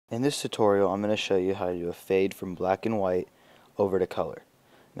In this tutorial, I'm going to show you how to do a fade from black and white over to color.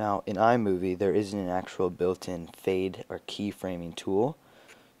 Now, in iMovie, there isn't an actual built-in fade or keyframing tool,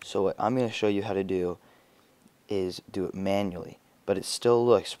 so what I'm going to show you how to do is do it manually, but it still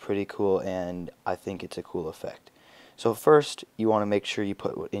looks pretty cool and I think it's a cool effect. So first, you want to make sure you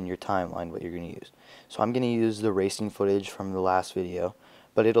put in your timeline what you're going to use. So I'm going to use the racing footage from the last video,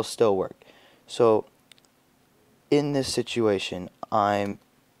 but it'll still work. So in this situation, I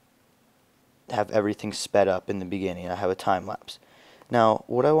have everything sped up in the beginning. I have a time lapse. Now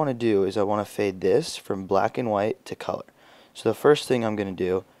what I want to do is I want to fade this from black and white to color. So the first thing I'm going to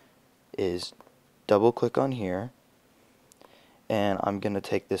do is double click on here, and I'm going to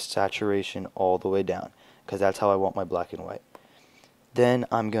take this saturation all the way down because that's how I want my black and white. Then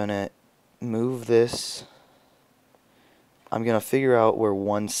I'm going to move this. I'm going to figure out where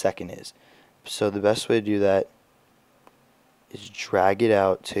 1 second is. So the best way to do that is drag it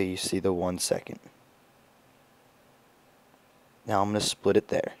out till you see the 1 second. Now I'm going to split it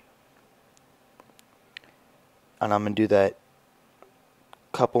there. And I'm going to do that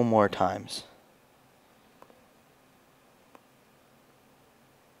a couple more times.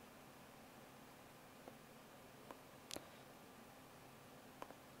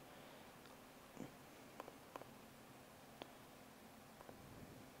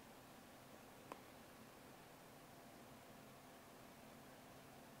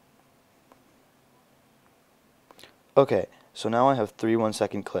 Okay, so now I have 3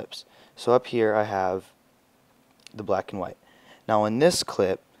 1-second clips. So up here I have the black and white. Now in this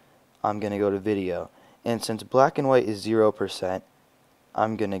clip, I'm going to go to video. And since black and white is 0%,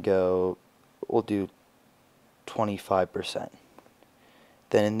 I'm going to go, we'll do 25%.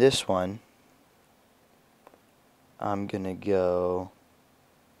 Then in this one, I'm going to go,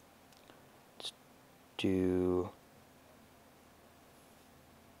 let's do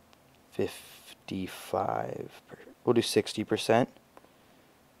 55%. We'll do 60%.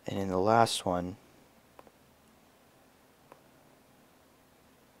 And in the last one,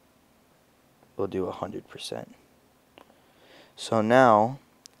 we'll do 100%. So now,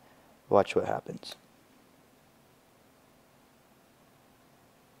 watch what happens.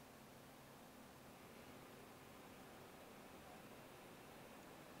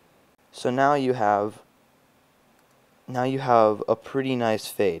 So now you have a pretty nice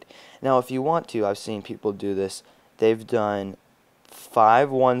fade. Now if you want to, I've seen people do this. They've done 5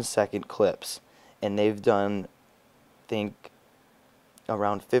 1-second clips, and they've done, I think,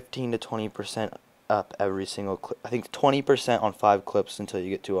 around 15 to 20% up every single clip. I think 20% on 5 clips until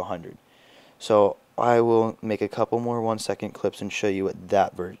you get to 100. So I will make a couple more 1-second clips and show you what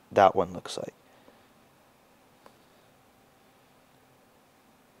that one looks like.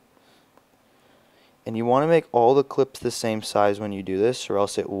 And you want to make all the clips the same size when you do this, or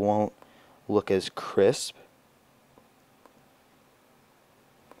else it won't look as crisp.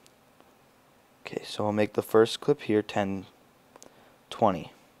 Okay, so I'll make the first clip here 10,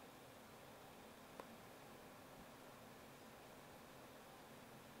 20.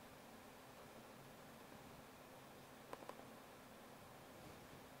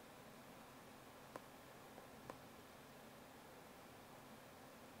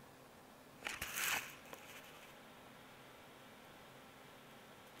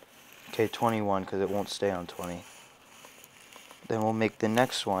 Okay, 21 because it won't stay on 20. Then we'll make the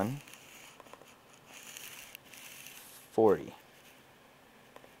next one 40.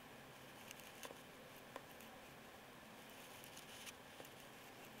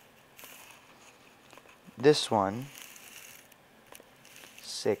 This one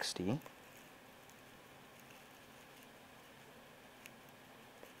 60.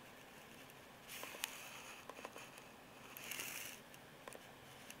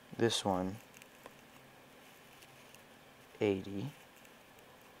 This one 80.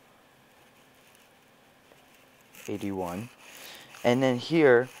 81. And then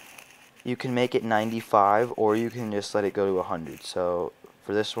here you can make it 95, or you can just let it go to 100. So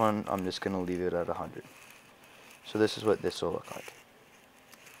for this one, I'm just going to leave it at 100. So this is what this will look like.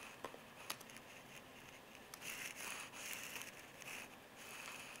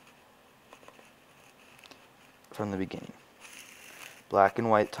 From the beginning. Black and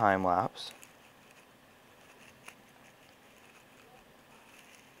white time lapse.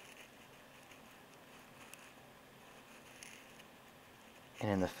 And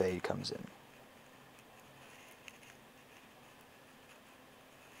then the fade comes in.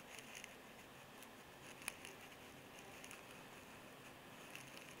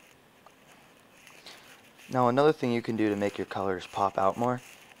 Now another thing you can do to make your colors pop out more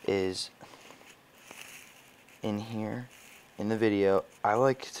is in here in the video, I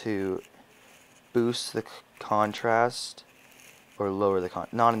like to boost the contrast or lower the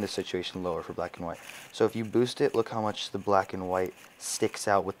not in this situation, lower for black and white. So if you boost it, look how much the black and white sticks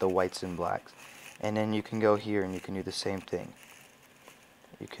out with the whites and blacks. And then you can go here and you can do the same thing.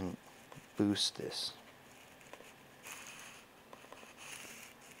 You can boost this.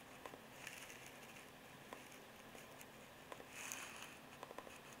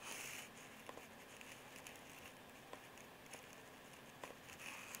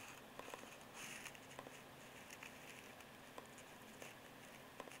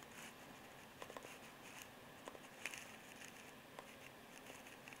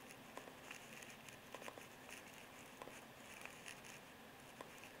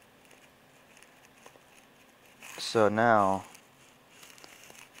 So now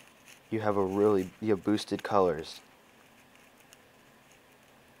you have boosted colors.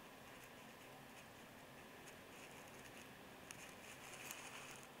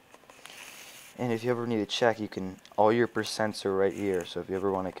 And if you ever need to check, all your percents are right here, so if you ever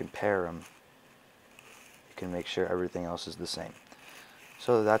want to compare them, you can make sure everything else is the same.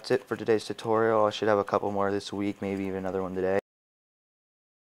 So that's it for today's tutorial. I should have a couple more this week, maybe even another one today.